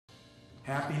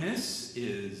Happiness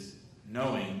is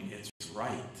knowing it's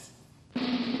right.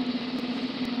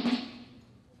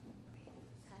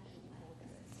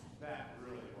 That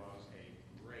really was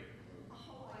a great movie.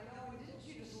 Oh, I know. Didn't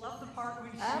you just love the part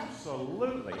when she...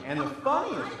 Absolutely. And the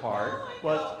funniest part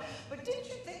was... But didn't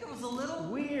you think it was a little...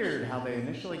 weird how they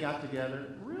initially got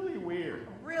together. Really weird.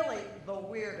 Really the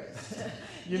weirdest.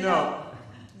 You know,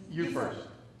 you first.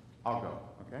 I'll go,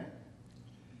 okay?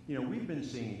 You know, we've been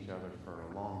seeing each other for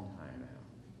a long time now.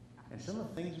 And some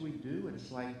of the things we do,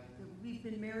 it's like... We've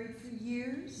been married for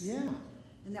years? Yeah.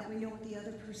 And that we know what the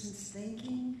other person's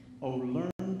thinking? Oh,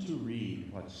 learn to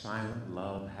read what silent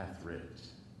love hath writ.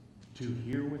 To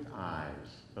hear with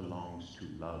eyes belongs to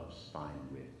love's fine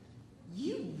wit.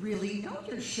 You really know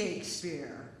your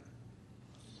Shakespeare.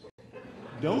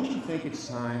 Don't you think it's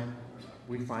time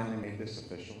we finally made this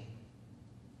official?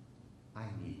 I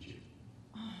need you.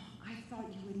 Oh, I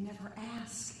thought you would never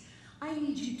ask. I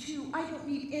need you too. I don't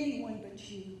need anyone but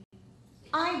you.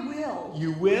 I will.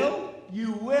 You will?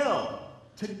 You will.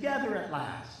 Together at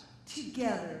last.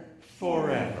 Together.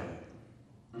 Forever.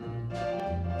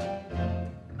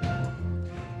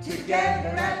 Together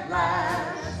at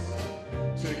last.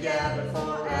 Together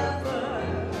forever.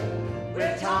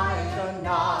 We're tying the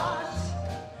knot.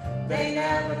 They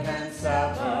never can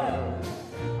sever.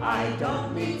 I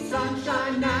don't need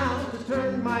sunshine now to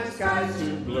turn my skies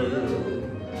to blue.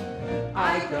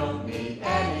 I don't need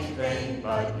anything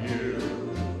but you.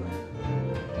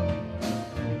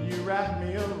 You wrap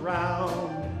me around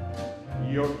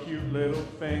your cute little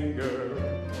finger.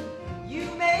 You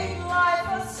made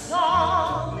life a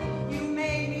song. You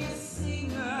made me a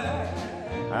singer.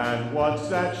 And what's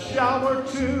that shower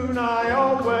tune I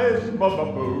always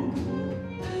boo?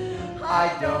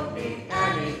 I don't need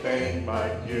anything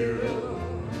but you.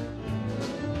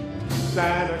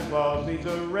 Santa Claus needs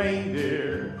a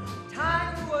reindeer.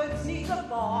 Tiger Woods needs a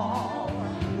ball.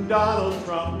 Donald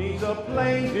Trump needs a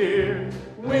plane, dear.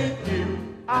 With you,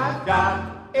 I've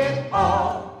got it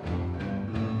all.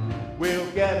 We'll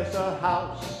get us a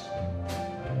house,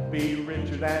 be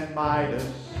richer than Midas.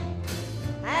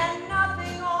 And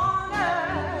nothing on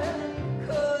earth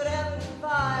could ever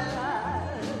divide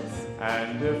us.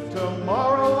 And if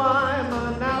tomorrow I'm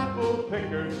an apple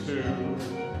picker too,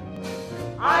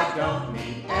 I don't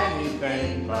need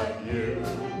anything but you.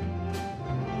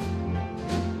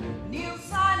 Neil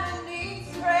Simon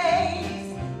needs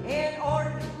praise in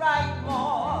order to write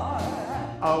more.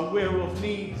 a werewolf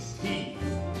needs teeth,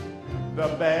 the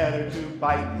better to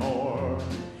bite more.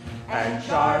 And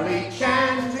Charlie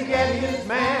Chan, to get his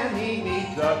man, he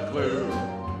needs a clue.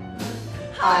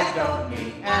 I don't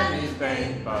need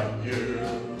anything but you.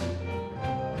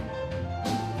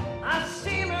 A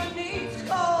steamer needs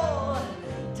coal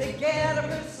to get a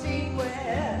proceed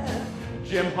with.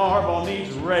 Jim Harbaugh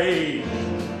needs rage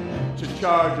to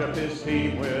charge up his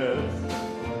team with.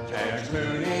 Jack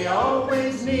Mooney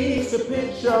always needs to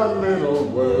pitch a little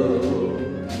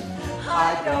woo.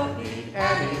 I don't need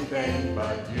Anything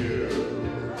but you.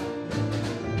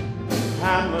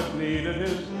 Hamlet needed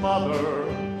his mother.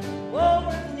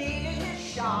 Woolworth needed his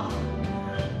shop.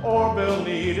 Orville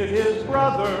needed his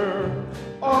brother,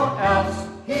 or else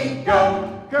he'd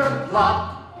go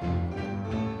kerplop.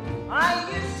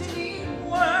 I used to need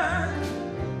work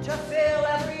to fill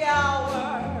every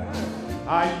hour.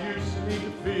 I used to need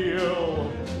to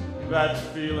feel that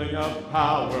feeling of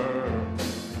power.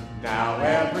 Now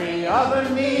every other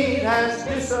need has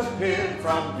disappeared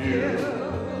from view.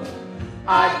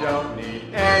 I don't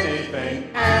need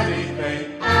anything,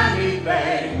 anything,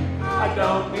 anything. I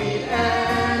don't need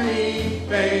anything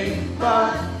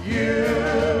but